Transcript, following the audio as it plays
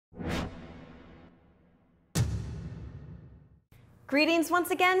Greetings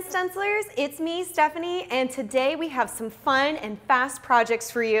once again, Stencilers. It's me, Stephanie, and today we have some fun and fast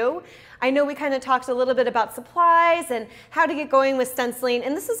projects for you. I know we kind of talked a little bit about supplies and how to get going with stenciling,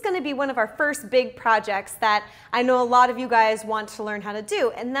 and this is going to be one of our first big projects that I know a lot of you guys want to learn how to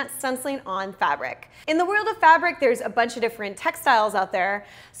do, and that's stenciling on fabric. In the world of fabric, there's a bunch of different textiles out there,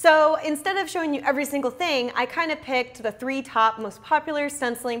 so instead of showing you every single thing, I kind of picked the 3 top most popular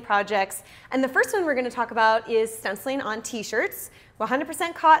stenciling projects, and the first one we're going to talk about is stenciling on t-shirts.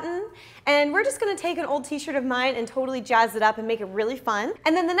 100% cotton, and we're just going to take an old t-shirt of mine and totally jazz it up and make it really fun.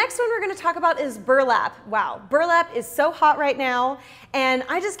 And then the next one we're going to talk about is burlap. Wow, burlap is so hot right now, and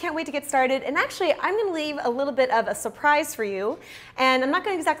I just can't wait to get started. And actually, I'm going to leave a little bit of a surprise for you, and I'm not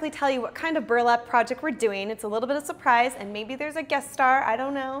going to exactly tell you what kind of burlap project we're doing. It's a little bit of a surprise, and maybe there's a guest star, I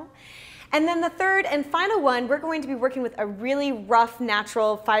don't know. And then the third and final one, we're going to be working with a really rough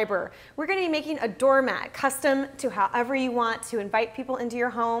natural fiber. We're going to be making a doormat, custom to however you want to invite people into your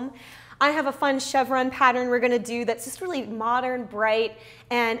home. I have a fun chevron pattern we're going to do that's just really modern, bright,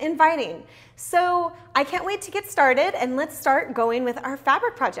 and inviting. So I can't wait to get started, and let's start going with our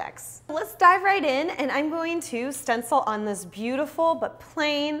fabric projects. Let's dive right in, and I'm going to stencil on this beautiful but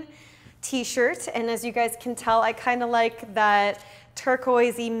plain t-shirt. And as you guys can tell, I kind of like that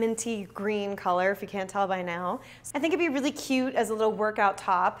turquoisey minty green color, if you can't tell by now. I think it'd be really cute as a little workout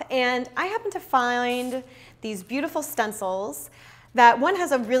top, and I happen to find these beautiful stencils. That one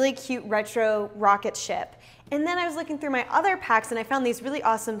has a really cute retro rocket ship, and then I was looking through my other packs and I found these really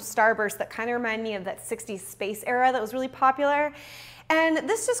awesome starbursts that kind of remind me of that 60s space era that was really popular. And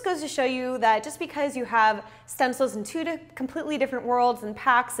this just goes to show you that just because you have stencils in 2 completely different worlds and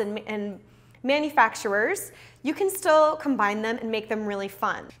packs and manufacturers, you can still combine them and make them really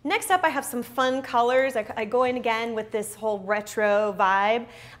fun. Next up, I have some fun colors. I go in again with this whole retro vibe.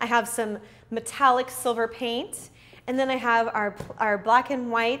 I have some metallic silver paint, and then I have our black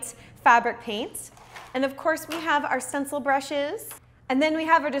and white fabric paint. And of course, we have our stencil brushes. And then we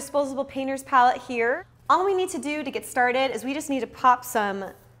have our disposable painter's palette here. All we need to do to get started is we just need to pop some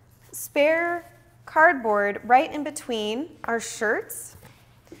spare cardboard right in between our shirts.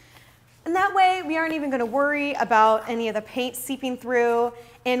 And that way, we aren't even going to worry about any of the paint seeping through.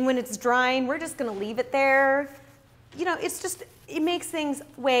 And when it's drying, we're just going to leave it there. You know, it makes things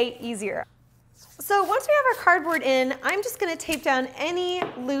way easier. So once we have our cardboard in, I'm just going to tape down any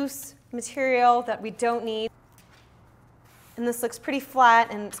loose material that we don't need. And this looks pretty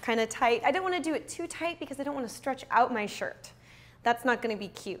flat and it's kind of tight. I don't want to do it too tight because I don't want to stretch out my shirt. That's not going to be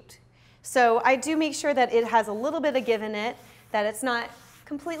cute. So I do make sure that it has a little bit of give in it, that it's not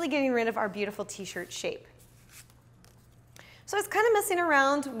completely getting rid of our beautiful t-shirt shape. So I was kind of messing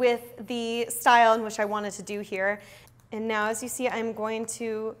around with the style in which I wanted to do here. And now, as you see, I'm going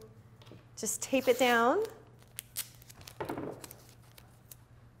to just tape it down.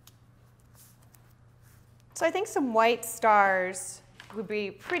 So I think some white stars would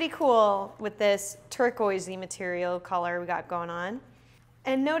be pretty cool with this turquoisey material color we got going on.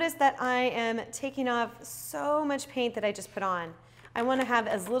 And notice that I am taking off so much paint that I just put on. I want to have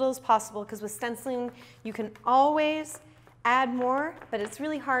as little as possible because with stenciling, you can always add more, but it's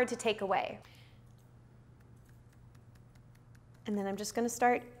really hard to take away. And then I'm just going to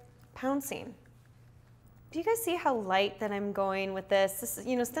start pouncing. Do you guys see how light that I'm going with this?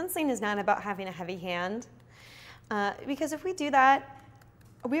 You know, stenciling is not about having a heavy hand, because if we do that,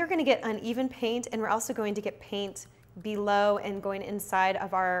 we are going to get uneven paint, and we're also going to get paint below and going inside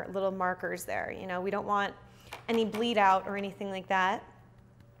of our little markers there. You know, we don't want any bleed out or anything like that.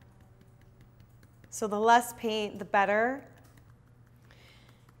 So the less paint, the better.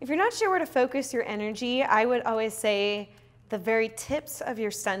 If you're not sure where to focus your energy, I would always say the very tips of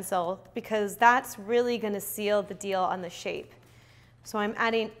your stencil, because that's really going to seal the deal on the shape. So I'm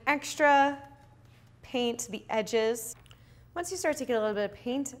adding extra paint to the edges. Once you start to get a little bit of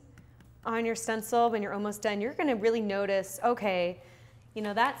paint on your stencil, when you're almost done, you're going to really notice, okay, you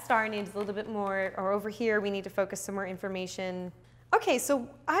know, that star needs a little bit more, or over here we need to focus some more information. Okay, so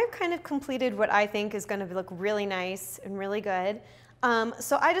I've kind of completed what I think is going to look really nice and really good.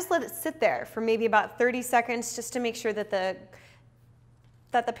 So I just let it sit there for maybe about 30 seconds just to make sure that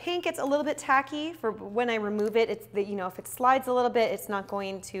the paint gets a little bit tacky for when I remove it. You know, if it slides a little bit, it's not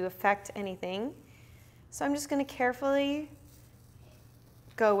going to affect anything. So I'm just going to carefully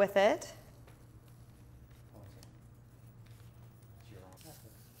go with it.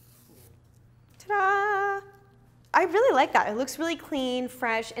 Ta-da! I really like that. It looks really clean,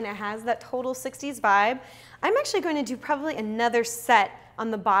 fresh, and it has that total 60s vibe. I'm actually going to do probably another set on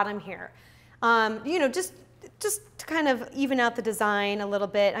the bottom here. You know, just to kind of even out the design a little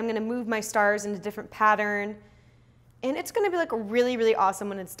bit. I'm going to move my stars in a different pattern. And it's gonna be like really, really awesome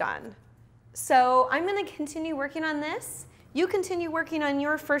when it's done. So I'm gonna continue working on this. You continue working on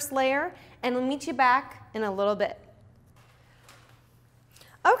your first layer, and I'll meet you back in a little bit.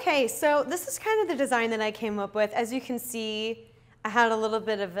 Okay, so this is kind of the design that I came up with. As you can see, I had a little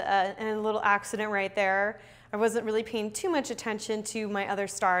bit of a little accident right there. I wasn't really paying too much attention to my other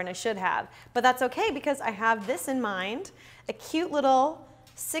star, and I should have. But that's okay because I have this in mind, a cute little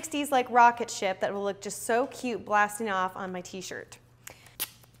 60s like rocket ship that will look just so cute blasting off on my t-shirt.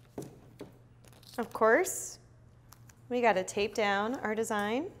 Of course, we got to tape down our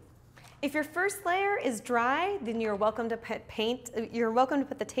design. If your first layer is dry, then you're welcome to put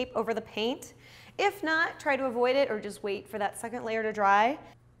the tape over the paint. If not, try to avoid it or just wait for that second layer to dry.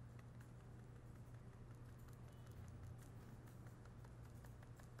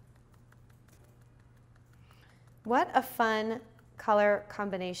 What a fun color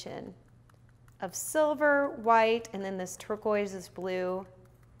combination of silver, white, and then this turquoise is blue.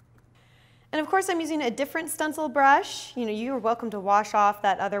 And of course I'm using a different stencil brush. You know, you are welcome to wash off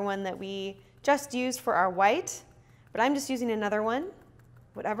that other one that we just used for our white, but I'm just using another one,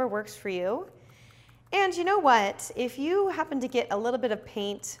 whatever works for you. And you know what? If you happen to get a little bit of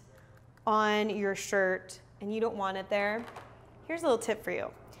paint on your shirt and you don't want it there, here's a little tip for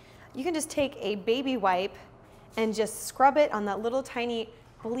you. You can just take a baby wipe and just scrub it on that little tiny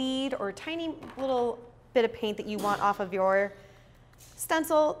bleed or tiny little bit of paint that you want off of your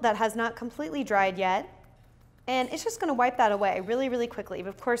stencil that has not completely dried yet. And it's just gonna wipe that away really, really quickly. But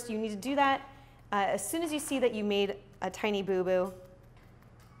of course you need to do that as soon as you see that you made a tiny boo-boo,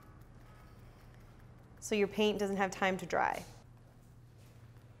 so your paint doesn't have time to dry.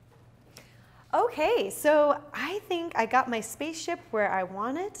 Okay, so I think I got my spaceship where I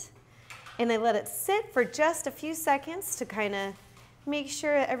want it, and I let it sit for just a few seconds to kind of make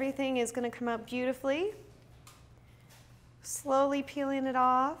sure everything is going to come out beautifully. Slowly peeling it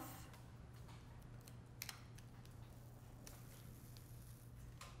off.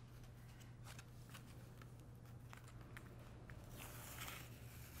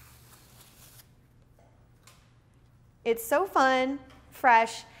 It's so fun,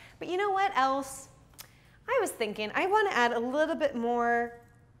 fresh, but you know what else? I was thinking I want to add a little bit more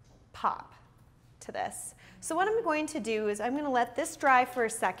pop to this. So what I'm going to do is I'm going to let this dry for a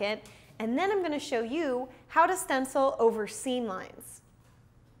second, and then I'm going to show you how to stencil over seam lines.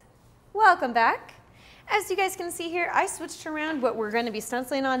 Welcome back. As you guys can see here, I switched around what we're going to be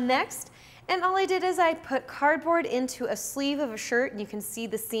stenciling on next, and all I did is I put cardboard into a sleeve of a shirt, and you can see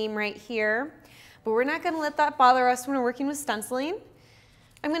the seam right here. But we're not going to let that bother us when we're working with stenciling.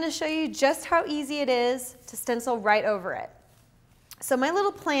 I'm going to show you just how easy it is to stencil right over it. So my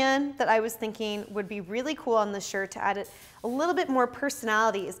little plan that I was thinking would be really cool on this shirt to add it a little bit more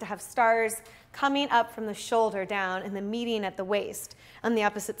personality is to have stars coming up from the shoulder down and then meeting at the waist on the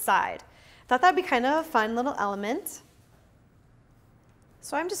opposite side. Thought that'd be kind of a fun little element.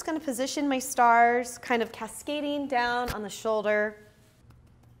 So I'm just going to position my stars kind of cascading down on the shoulder.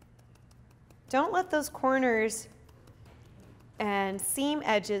 Don't let those corners and seam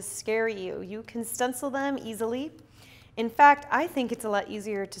edges scare you. You can stencil them easily. In fact, I think it's a lot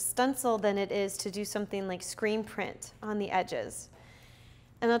easier to stencil than it is to do something like screen print on the edges.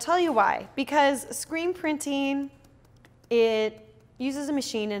 And I'll tell you why. Because screen printing, it uses a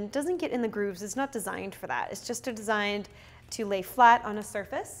machine and it doesn't get in the grooves. It's not designed for that. It's just designed to lay flat on a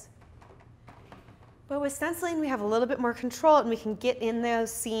surface. But with stenciling, we have a little bit more control and we can get in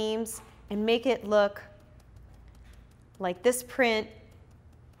those seams and make it look like this print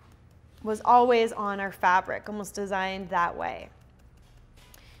was always on our fabric, almost designed that way.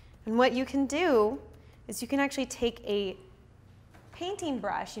 And what you can do is you can actually take a painting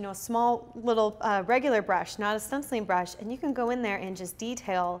brush, you know, a small little regular brush, not a stenciling brush, and you can go in there and just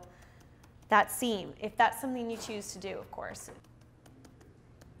detail that seam, if that's something you choose to do, of course.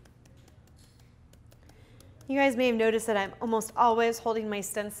 You guys may have noticed that I'm almost always holding my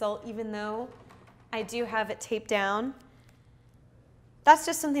stencil, even though I do have it taped down. That's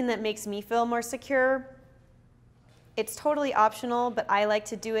just something that makes me feel more secure. It's totally optional, but I like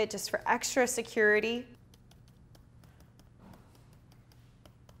to do it just for extra security.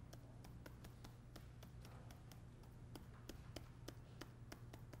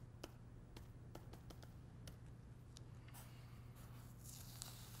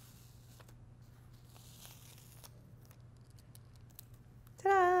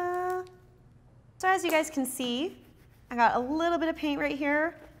 Ta-da! So as you guys can see, I got a little bit of paint right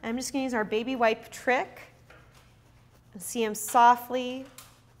here. I'm just going to use our baby wipe trick and see I'm softly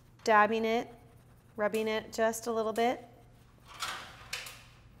dabbing it, rubbing it just a little bit.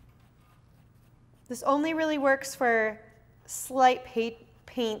 This only really works for slight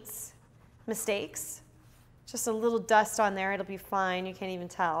paints mistakes. Just a little dust on there, it'll be fine, you can't even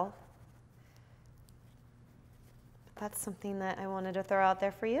tell. That's something that I wanted to throw out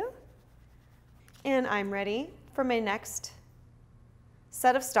there for you. And I'm ready for my next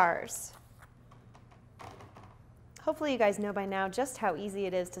set of stars. Hopefully you guys know by now just how easy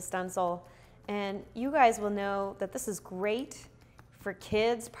it is to stencil, and you guys will know that this is great for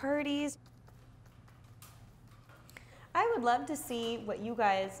kids' parties. I would love to see what you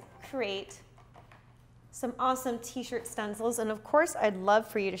guys create. Some awesome t-shirt stencils, and of course I'd love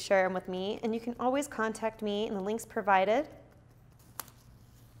for you to share them with me, and you can always contact me in the links provided.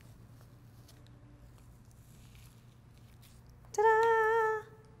 Ta-da!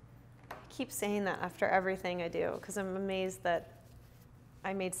 I keep saying that after everything I do because I'm amazed that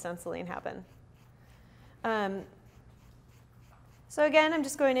I made stenciling happen. So again, I'm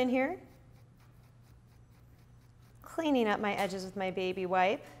just going in here, cleaning up my edges with my baby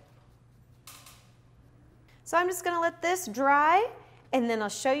wipe. So I'm just going to let this dry, and then I'll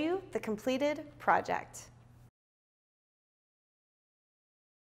show you the completed project.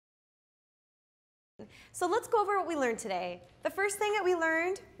 So let's go over what we learned today. The first thing that we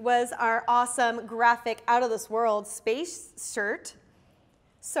learned was our awesome graphic out of this world space shirt.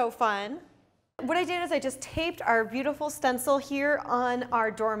 So fun. What I did is I just taped our beautiful stencil here on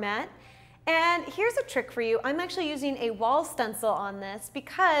our doormat. And here's a trick for you. I'm actually using a wall stencil on this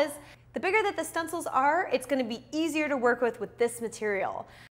because the bigger that the stencils are, it's going to be easier to work with this material.